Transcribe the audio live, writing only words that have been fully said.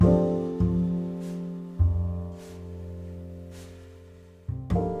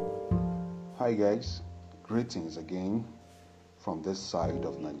Hi guys, greetings again from this side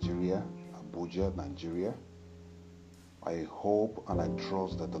of Nigeria, Abuja, Nigeria. I hope and I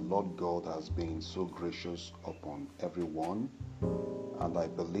trust that the Lord God has been so gracious upon everyone, and I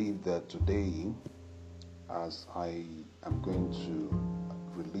believe that today, as I am going to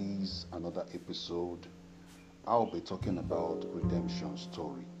release another episode, I'll be talking about redemption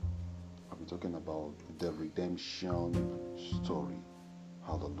story. I'll be talking about the redemption story.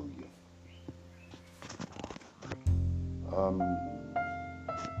 Hallelujah.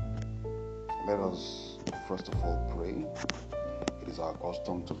 Let us first of all pray. It is our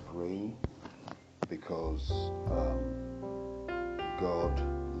custom to pray because God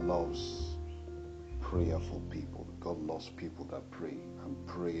loves prayerful people. God loves people that pray, and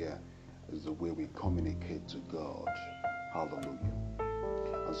prayer is the way we communicate to God. Hallelujah.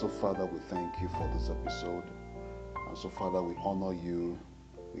 And so, Father, we thank you for this episode. And so, Father, we honor you.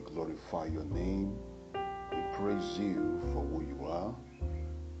 We glorify your name. We praise you for who you are.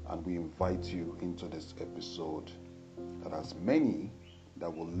 And we invite you into this episode that as many that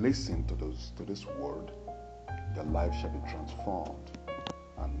will listen to this word, their life shall be transformed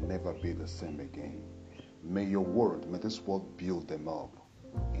and never be the same again. May this word build them up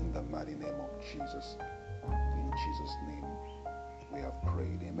in the mighty name of Jesus. In Jesus' name we have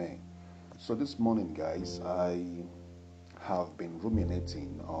prayed. Amen. So this morning, guys, I have been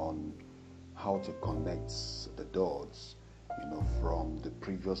ruminating on how to connect the dots, from the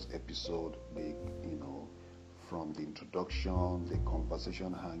previous episode, from the introduction, the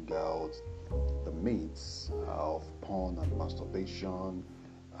conversation hangout, the myths of porn and masturbation,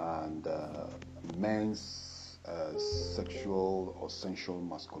 and men's sexual or sensual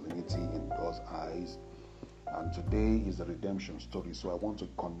masculinity in God's eyes. And today is the redemption story. So I want to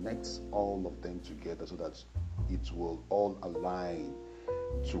connect all of them together so that it will all align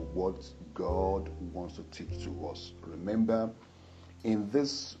to what God wants to teach to us. Remember, in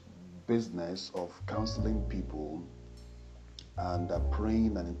this business of counseling people and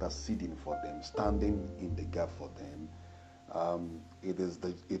praying and interceding for them, standing in the gap for them, it is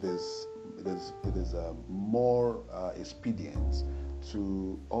more expedient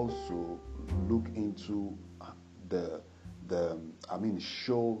to also look into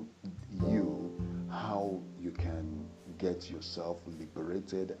show you how you can get yourself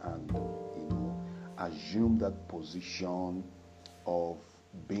liberated and assume that position of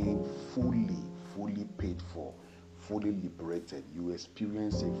being fully paid for, fully liberated. You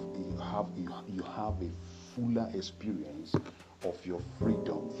experience you have a fuller experience of your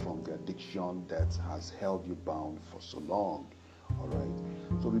freedom from the addiction that has held you bound for so long. All right.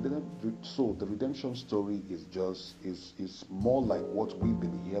 So the redemption story is more like what we've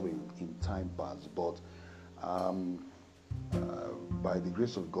been hearing in time past, but by the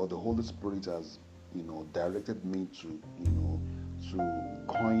grace of God, the Holy Spirit has directed me to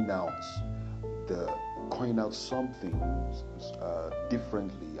coin out something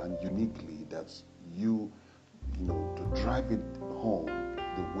differently and uniquely that's to drive it home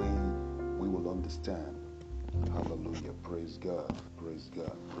the way we will understand. Hallelujah. Praise God. Praise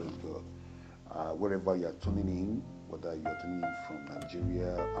God. Praise God. Wherever you're tuning in, whether you're tuning in from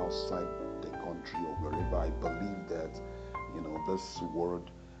Nigeria, outside the country, or wherever, I believe that this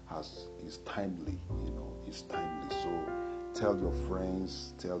word is timely. Is timely. So tell your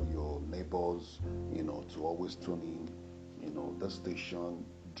friends, tell your neighbors, to always tune in. The station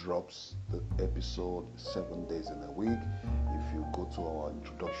drops the episode 7 days in a week. If you go to our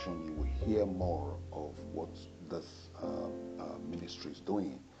introduction, you will hear more of what this ministry is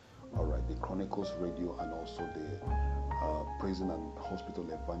doing. All right, the Chronicles Radio and also the Prison and Hospital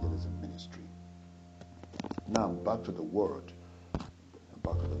Evangelism Ministry. Now back to the word.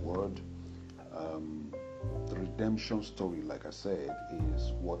 The redemption story, like I said,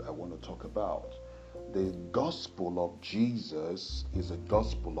 is what I want to talk about. The gospel of Jesus is a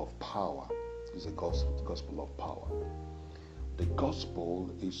gospel of power. It's a gospel of power. The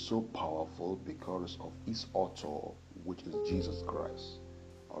gospel is so powerful because of its author, which is Jesus Christ.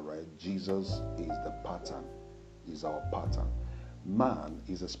 All right, Jesus is the pattern, is our pattern. Man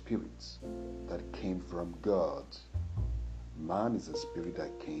is a spirit that came from God. Man is a spirit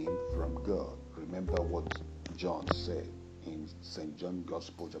that came from God. Remember what John said in St. John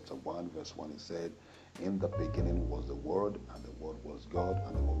Gospel chapter 1 verse 1. He said, in the beginning was the Word, and the Word was God,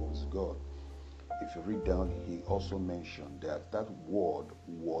 and the Word was God. If you read down, he also mentioned that Word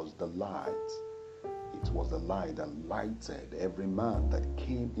was the light. It was the light that lighted every man that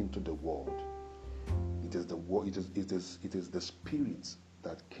came into the world. It is the word. It is the spirit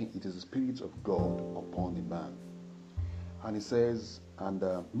that came. It is the spirit of God upon the man. And it says, and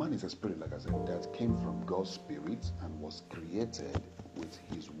man is a spirit, like I said, that came from God's spirit and was created with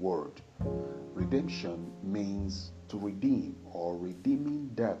his word. Redemption means to redeem or redeeming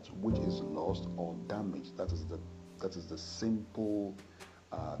that which is lost or damaged. That is the simple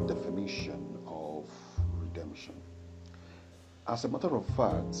definition of redemption. As a matter of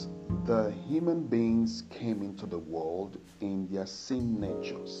fact, the human beings came into the world in their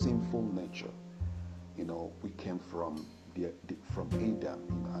sinful nature. We came from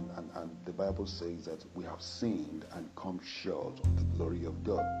Adam, and the Bible says that we have sinned and come short of the glory of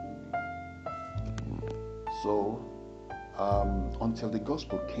God. So, until the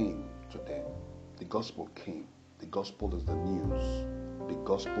gospel came to them, the gospel came. The gospel is the news, the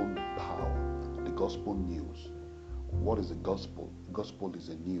gospel power, the gospel news. What is the gospel? The gospel is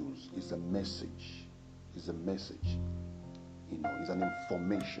a news. It's a message. It's a message. It's an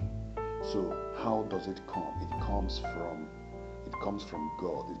information. So how does it come? It comes from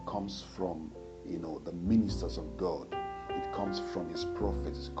God. It comes from the ministers of God. It comes from his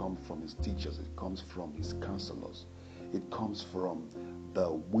prophets. It comes from his teachers. It comes from his counselors. It comes from the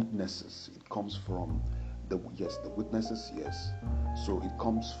witnesses. It comes from the witnesses. Yes. So it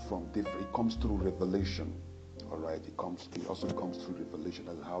comes from different. It comes through revelation. All right. It also comes through revelation.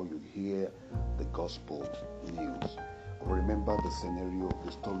 That's how you hear the gospel news. Remember the scenario,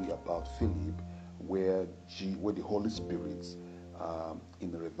 the story about Philip, where the Holy Spirit,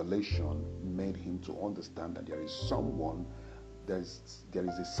 in the revelation, made him to understand that there is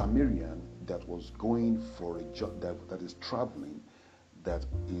a Samaritan that was going for a job, that is traveling, that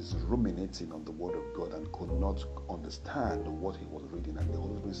is ruminating on the word of God and could not understand what he was reading. And the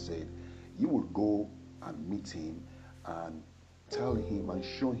Holy Spirit said, you will go and meet him and tell him and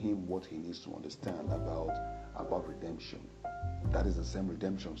show him what he needs to understand about redemption. That is the same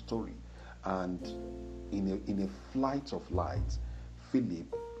redemption story. And in a flight of light,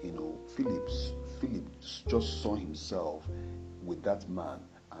 Philip just saw himself with that man,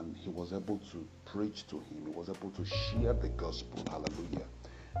 and he was able to preach to him. He was able to share the gospel. Hallelujah.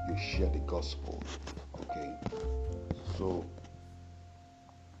 You share the gospel. Okay. So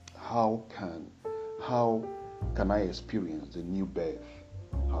how can I experience the new birth?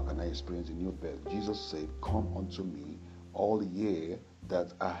 How can I experience the new birth? Jesus said, come unto me, all ye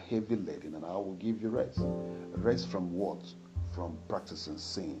that are heavy laden, and I will give you rest. Rest from what? From practicing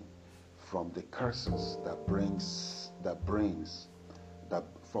sin, from the curses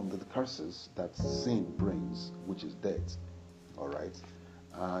from the curses that sin brings, which is death. All right.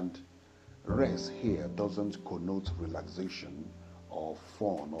 And rest here doesn't connote relaxation or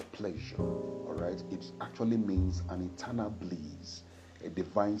fun or pleasure. All right. It actually means an eternal bliss, a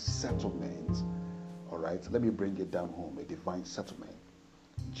divine settlement. All right. Let me bring it down home. A divine settlement.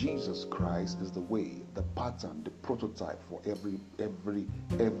 Jesus Christ is the way, the pattern, the prototype for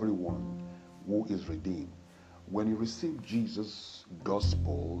everyone who is redeemed. When you receive Jesus'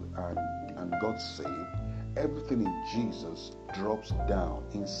 gospel and got saved, everything in Jesus drops down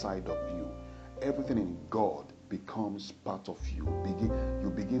inside of you. Everything in God becomes part of you. You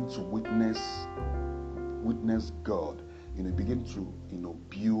begin to witness God. You begin to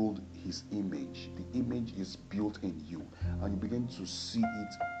build his image. The image is built in you, and you begin to see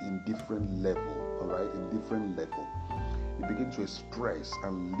it in different level. All right, in different level. You begin to express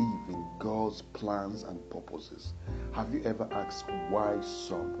and live in God's plans and purposes. Have you ever asked why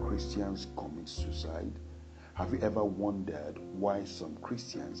some Christians commit suicide? Have you ever wondered why some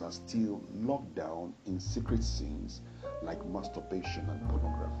Christians are still locked down in secret sins like masturbation and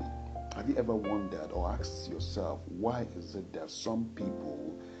pornography? Have you ever wondered or asked yourself, why is it that some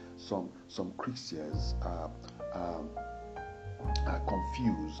people, some Christians are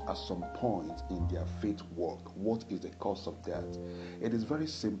confused at some point in their faith walk? What is the cause of that? It is very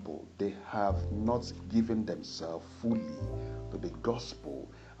simple. They have not given themselves fully to the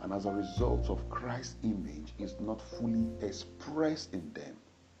gospel, and as a result of Christ's image is not fully expressed in them.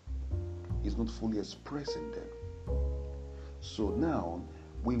 It's not fully expressed in them. So now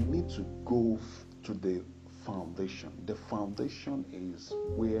we need to go to the foundation. The foundation is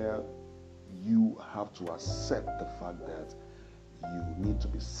where you have to accept the fact that you need to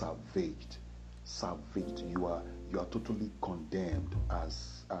be salvaged. You are totally condemned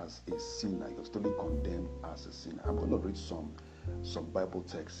as a sinner. You're totally condemned as a sinner. I'm going to read some Bible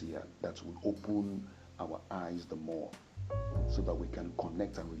texts here that will open our eyes the more, so that we can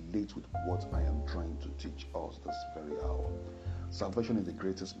connect and relate with what I am trying to teach us this very hour. Salvation is the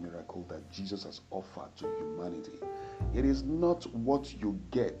greatest miracle that Jesus has offered to humanity. It is not what you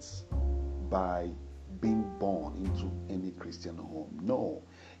get by being born into any Christian home. No,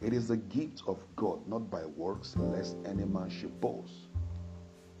 It is the gift of God, not by works, lest any man should boast.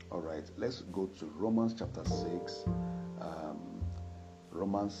 All right, let's go to Romans chapter 6.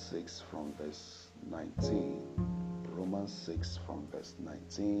 Romans 6 from verse 19. Romans 6 from verse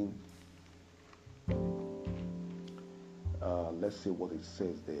 19. Let's see what it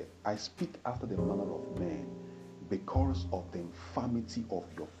says there. I speak after the manner of men, because of the infirmity of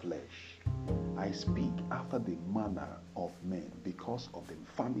your flesh. I speak after the manner of men, because of the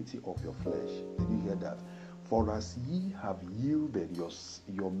infirmity of your flesh. Did you hear that? For as ye have yielded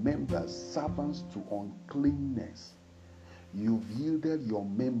your members servants to uncleanness, you've yielded your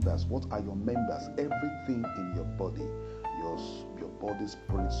members. What are your members? Everything in your body, your body,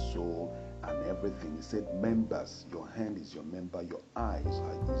 spirit, soul, and everything. He said members. Your hand is your member. Your eyes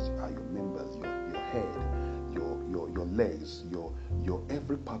are your members. Your head, your legs, your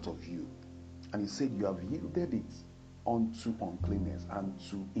every part of you. And he said you have yielded it unto uncleanness, and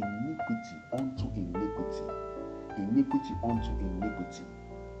to iniquity unto iniquity. Iniquity unto iniquity.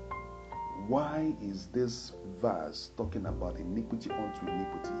 Why is this verse talking about iniquity unto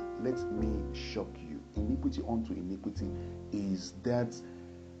iniquity? Let me shock you. Iniquity unto iniquity is that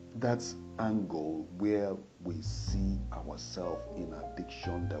angle where we see ourselves in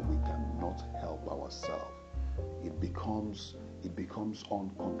addiction that we cannot help ourselves. It becomes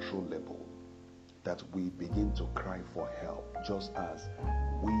uncontrollable, that we begin to cry for help, just as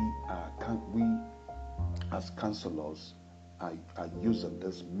we as counselors are using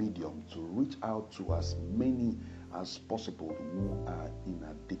this medium to reach out to as many as possible who are in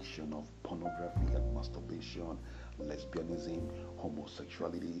addiction of pornography and masturbation, lesbianism,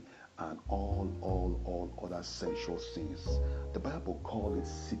 homosexuality, and all other sensual sins. The Bible calls it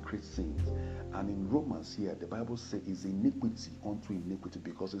secret sins. And in Romans here, the Bible says it's iniquity unto iniquity,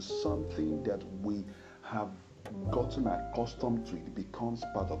 because it's something that we have gotten accustomed to. It becomes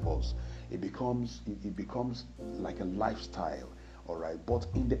part of us. It becomes like a lifestyle. All right. But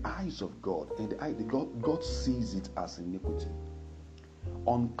in the eyes of God, God sees it as iniquity.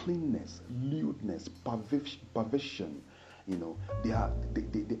 Uncleanness, lewdness, perversion, they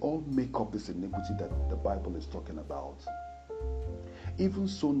all make up this iniquity that the Bible is talking about. Even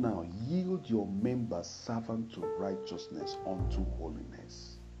so now, yield your members servant to righteousness unto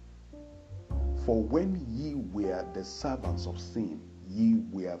holiness. For when ye were the servants of sin, ye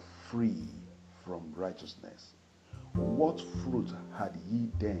were free from righteousness. What fruit had ye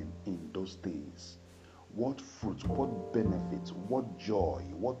then in those days? What fruit, what benefit, what joy,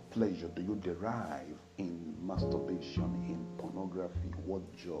 what pleasure do you derive in masturbation, in pornography?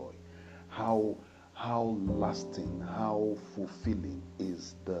 What joy? How lasting, how fulfilling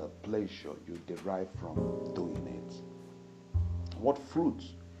is the pleasure you derive from doing it? What fruit?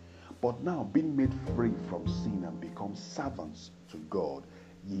 But now, being made free from sin and become servants to God,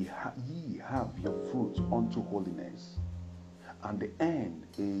 ye have your fruit unto holiness, and the end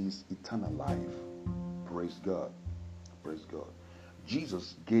is eternal life. Praise God. Praise God.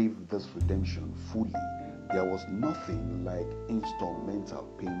 Jesus gave this redemption fully. There was nothing like instrumental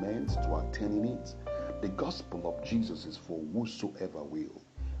payments to attaining it. The gospel of Jesus is for whosoever will.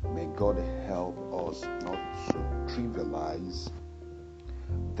 May God help us not to trivialize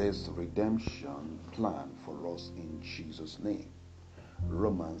this redemption plan for us in Jesus' name.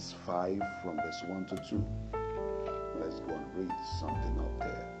 Romans 5 from verse 1 to 2. Let's go and read something up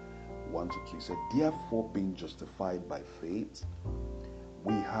there. 1 to 2. He said, therefore, being justified by faith,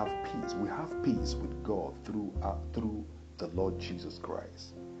 we have peace. We have peace with God through the Lord Jesus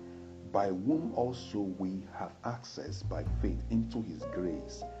Christ, by whom also we have access by faith into his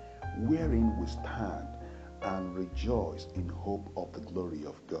grace, wherein we stand and rejoice in hope of the glory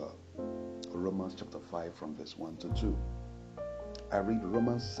of God. Romans chapter 5 from verse 1 to 2. I read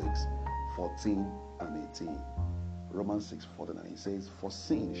Romans 6, 14 and 18. Romans 6, 14, and it says, for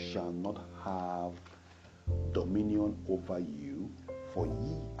sin shall not have dominion over you, for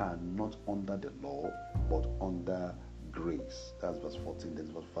ye are not under the law, but under grace. That's verse 14.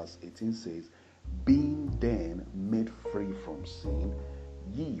 Then verse 18 says, being then made free from sin,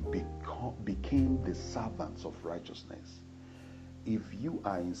 ye became the servants of righteousness. If you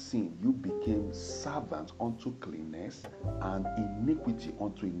are in sin, you became servants unto cleanness, and iniquity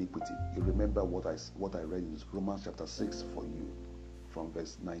unto iniquity. You remember what I read in Romans chapter 6 for you, from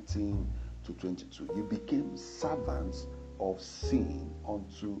verse 19 to 22. You became servants of sin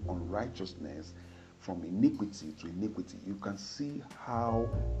unto unrighteousness, from iniquity to iniquity. You can see how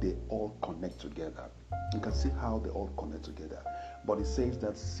they all connect together. You can see how they all connect together. But it says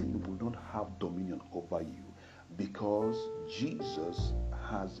that sin will not have dominion over you, because Jesus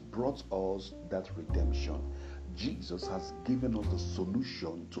has brought us that redemption. Jesus has given us the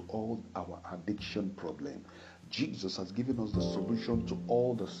solution to all our addiction problem. Jesus has given us the solution to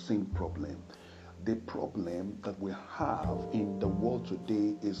all the sin problem. The problem that we have in the world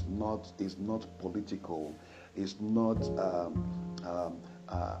today is not political. It's not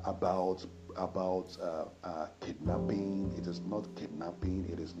about kidnapping. It is not kidnapping.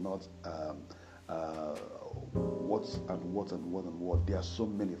 It is not what. There are so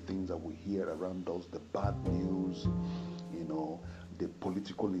many things that we hear around us. The bad news, the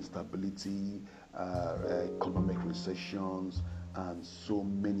political instability, economic recessions, and so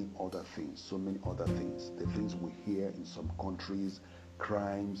many other things. The things we hear in some countries,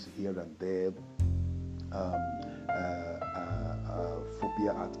 crimes here and there,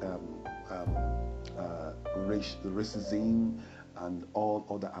 phobia at racism, and all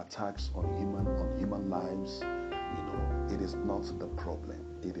other attacks on human lives. It is not the problem.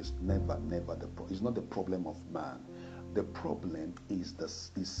 It is never the problem. It's not the problem of man. The problem is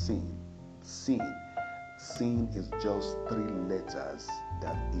sin. Sin is just 3 letters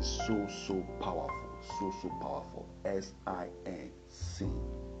that is so powerful. S-I-N, sin.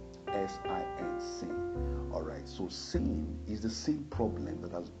 S-I-N, sin. All right. So sin is the same problem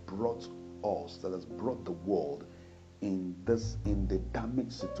that has brought the world in the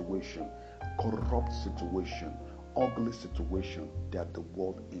damaged situation, corrupt situation, ugly situation that the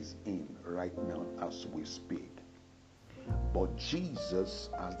world is in right now as we speak. But Jesus,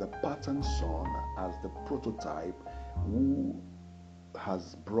 as the pattern son, as the prototype, who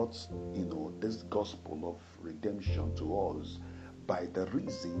has brought this gospel of redemption to us by the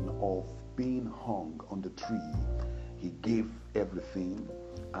reason of being hung on the tree, he gave everything,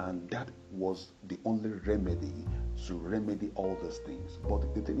 and that was the only remedy to remedy all these things.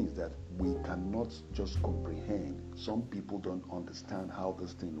 But the thing is that we cannot just comprehend. Some people don't understand how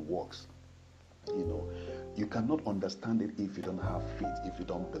this thing works. You cannot understand it if you don't have faith, if you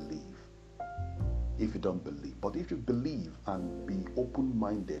don't believe. But if you believe and be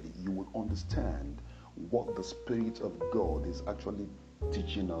open-minded, you will understand what the Spirit of God is actually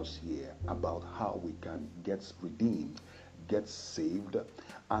teaching us here about how we can get redeemed, get saved,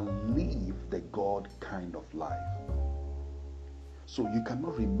 and live the God kind of life. So you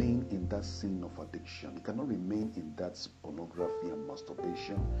cannot remain in that sin of addiction. You cannot remain in that pornography and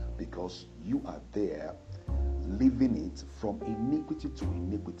masturbation, because you are there living it from iniquity to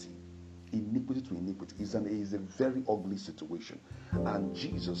iniquity. Iniquity to iniquity is a very ugly situation. And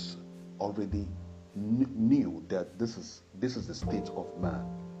Jesus already knew that this is the state of man.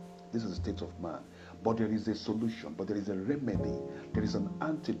 This is the state of man. But there is a solution, but there is a remedy, there is an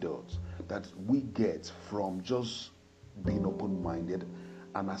antidote that we get from just being open-minded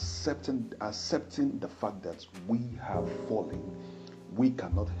and accepting the fact that we have fallen. We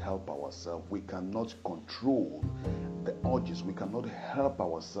cannot help ourselves. We cannot control the urges. We cannot help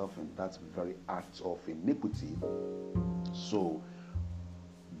ourselves in that very act of iniquity. So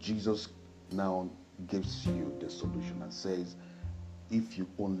Jesus now gives you the solution and says, if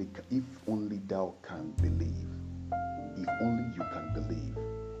only thou can believe. If only you can believe.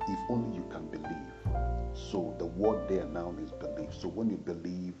 If only you can believe. So the word there now is belief. So when you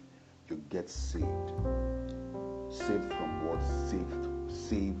believe, you get saved. Saved from what?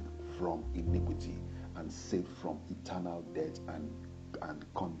 Saved from iniquity, and saved from eternal death and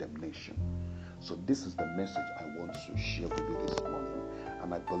condemnation. So this is the message I want to share with you this morning,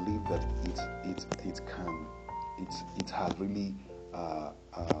 and I believe that it has really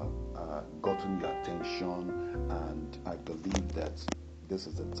gotten your attention, and I believe that this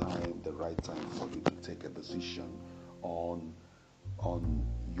is the right time for you to take a decision on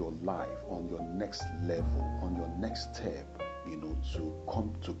your life, on your next level, on your next step,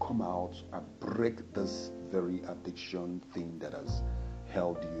 to come out and break this very addiction thing that has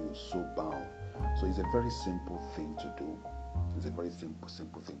held you so bound. So it's a very simple thing to do. It's a very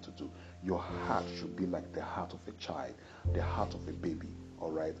simple thing to do. Your heart should be like the heart of a child, the heart of a baby,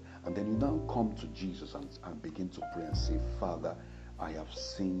 all right? And then you now come to Jesus and begin to pray and say, Father, I have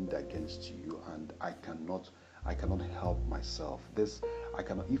sinned against you, and I cannot help myself.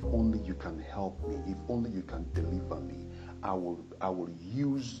 If only you can help me, if only you can deliver me, I will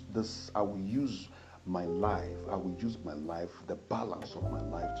use my life, the balance of my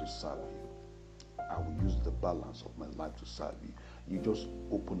life to serve you. I will use the balance of my life to serve you. You just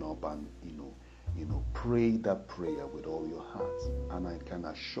open up and pray that prayer with all your heart, and I can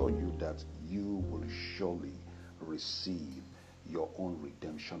assure you that you will surely receive your own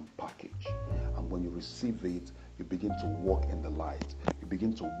redemption package. And when you receive it, you begin to walk in the light. You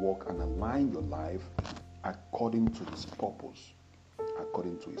begin to walk and align your life according to His purpose.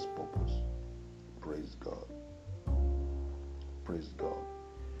 According to His purpose. Praise God. Praise God.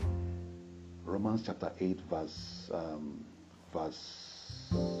 Romans chapter 8, verse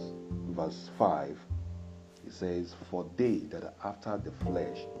 5. It says, "For they that are after the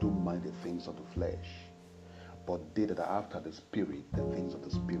flesh do mind the things of the flesh, but they that are after the Spirit, the things of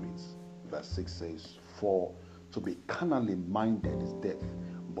the Spirit." Verse 6 says, "For to be carnally minded is death,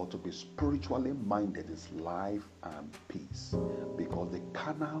 but to be spiritually minded is life and peace." Because the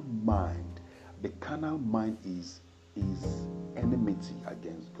carnal mind is enmity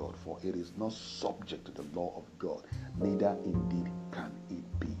against God, for it is not subject to the law of God, neither indeed can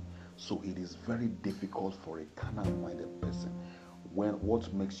it be. So it is very difficult for a carnal-minded person.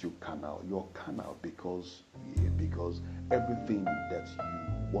 What makes you carnal? You're carnal because everything that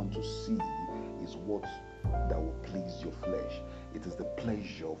you want to see is what that will please your flesh. It is the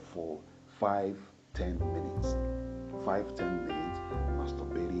pleasure for 5-10 minutes, 5-10 minutes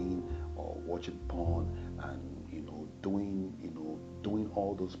masturbating or watching porn and doing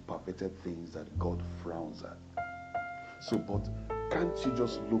all those perverted things that God frowns at. So, but can't you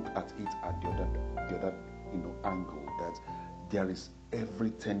just look at it at the other angle, that there is every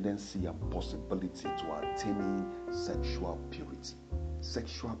tendency and possibility to attaining sexual purity.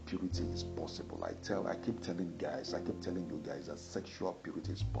 Sexual purity is possible. I keep telling you guys that sexual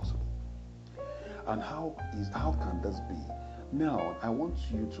purity is possible. And how can this be? Now, I want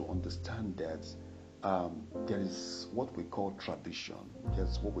you to understand that there is what we call tradition.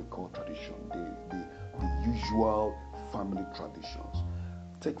 There's what we call tradition, the usual family traditions.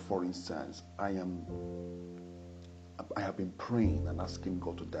 Take, for instance, I have been praying and asking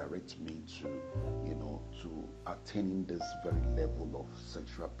God to direct me to attaining this very level of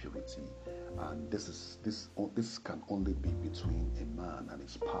sexual purity, and this can only be between a man and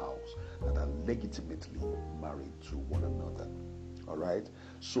his spouse that are legitimately married to one another. All right.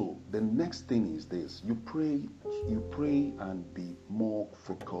 So the next thing is this: you pray and be more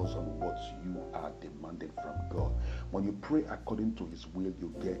focused on what you are demanded from God. When you pray according to His will,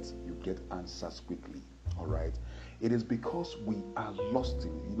 you get answers quickly. All right. It is because we are lost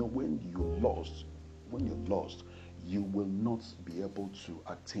in, when you're lost, you will not be able to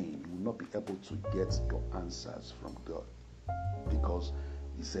attain, you will not be able to get your answers from God. Because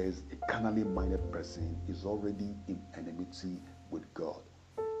He says a carnally minded person is already in enmity with God.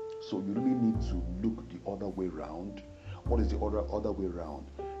 So you really need to look the other way around. What is the other way around?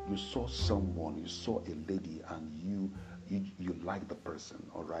 You saw a lady, and you like the person,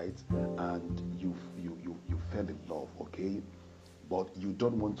 all right, and you fell in love, okay, but you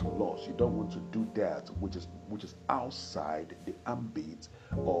don't want to lose. You don't want to do that, which is outside the ambit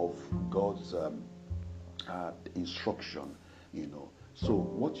of God's instruction, So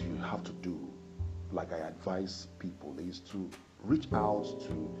what you have to do, like I advise people, is to reach out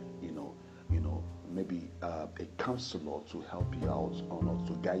to maybe a counselor to help you out, or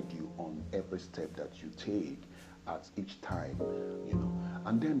to guide you on every step that you take at each time,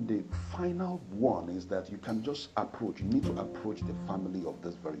 And then the final one is that you need to approach the family of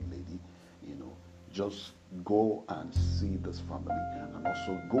this very lady, just go and see this family, and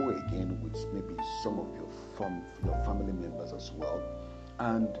also go again with maybe some of your family members as well.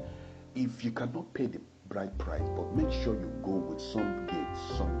 And if you cannot pay the bride price, but make sure you go with some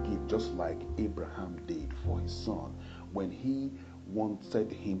gift, just like Abraham did for his son when he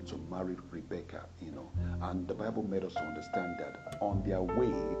wanted him to marry Rebecca, and the Bible made us understand that on their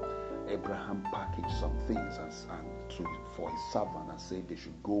way, Abraham packaged some things for his servant and said they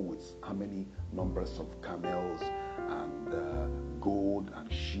should go with how many numbers of camels and gold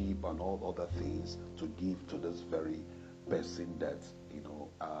and sheep and all other things to give to this very person that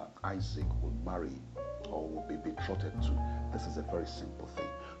Isaac will marry or will be betrothed to. This is a very simple thing.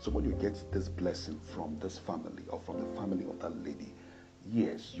 So when you get this blessing from this family or from the family of that lady,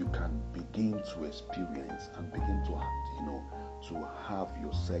 yes, you can begin to experience and begin to have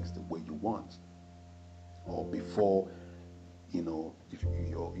your sex the way you want, or before if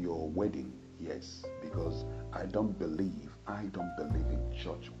your wedding. Yes, because I don't believe in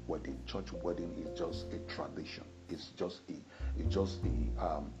church wedding. Church wedding is just a tradition. It's just a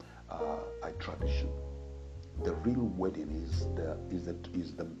tradition. The real wedding is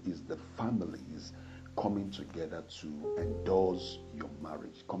the families coming together to endorse your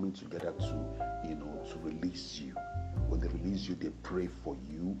marriage, coming together to release you. When they release you, they pray for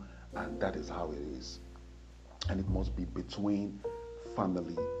you, and that is how it is. And it must be between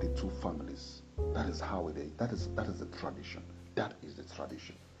the two families. That is how it is. That is the tradition. That is the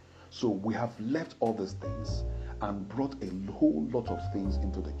tradition. So we have left all these things and brought a whole lot of things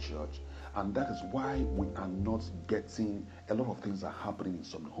into the church, and that is why we are not getting, a lot of things are happening in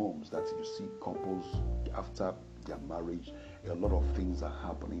some homes, that you see couples after their marriage, a lot of things are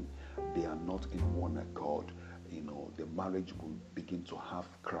happening. They are not in one accord. The marriage will begin to have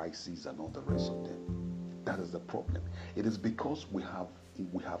crises and all the rest of them. That is the problem. It is because we have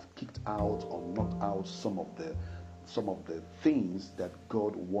kicked out or knocked out some of the things that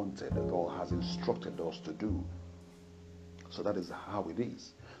God wanted or has instructed us to do. So that is how it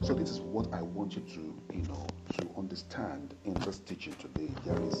is. So this is what I want you to understand in this teaching today.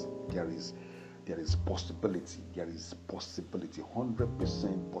 There is possibility. There is possibility,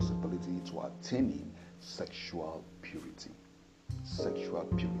 100% possibility to attaining sexual purity. Sexual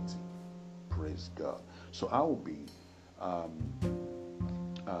purity. Praise God. So I will be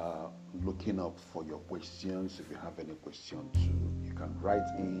looking up for your questions. If you have any question too, you can write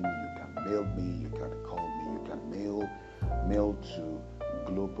in, you can mail me, you can call me, you can mail to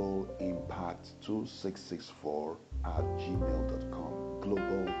globalimpact2664 at gmail.com.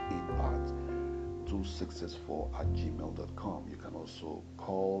 globalimpact2664 at gmail.com. You can also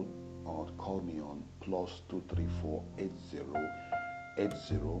call me on +234 80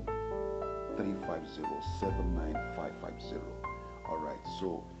 350 All right,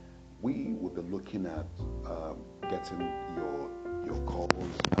 so we will be looking at getting your calls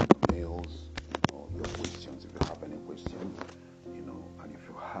and mails, your questions. If you have any questions, and if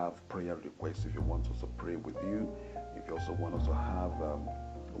you have prayer requests, if you want us to pray with you, if you also want us to have a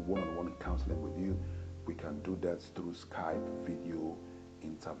one-on-one counseling with you, we can do that through Skype video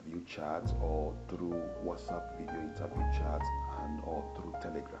interview chats or through WhatsApp video interview chats and or through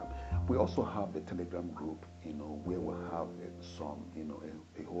Telegram. We also have a Telegram group, where we have some,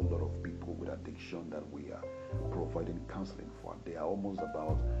 a whole lot of people with addiction that we are providing counseling for. They are almost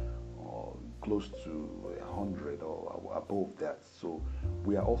about close to 100 or above that. So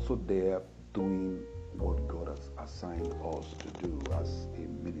we are also there doing what God has assigned us to do as a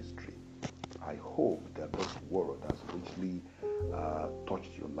ministry. I hope that this word has richly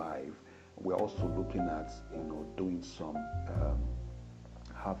touched your life. We're also looking at, doing some,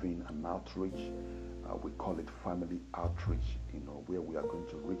 having an outreach. We call it family outreach, where we are going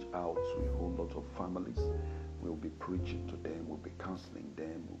to reach out to a whole lot of families. We'll be preaching to them, we'll be counseling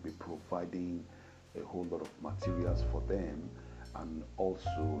them, we'll be providing a whole lot of materials for them, and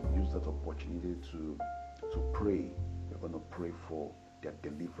also use that opportunity to pray. We're going to pray for their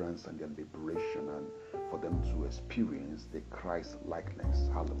deliverance and their liberation, and for them to experience the Christ likeness.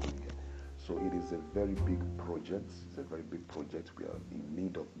 Hallelujah. So it is a very big project. It's a very big project. We are in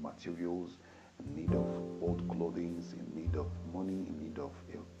need of materials, in need of old clothing, in need of money, in need of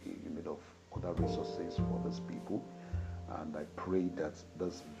other resources for these people. And I pray that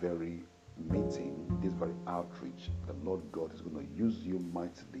this very meeting, this very outreach, the Lord God is going to use you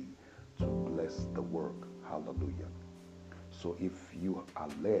mightily to bless the work. Hallelujah. So if you are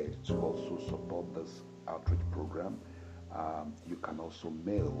led to also support this outreach program, you can also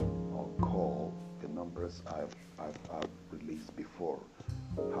mail or call the numbers I've released before.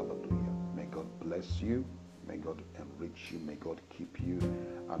 Hallelujah. May God bless you. May God enrich you. May God keep you.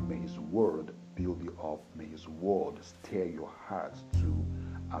 And may His word build you up. May His word stir your heart to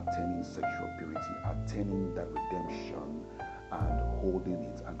attaining sexual purity, attaining that redemption and holding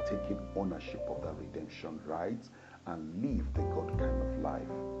it and taking ownership of that redemption right and live the God kind of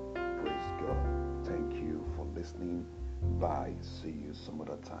life. Praise God. Thank you for listening. Bye. See you some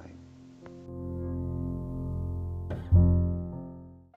other time.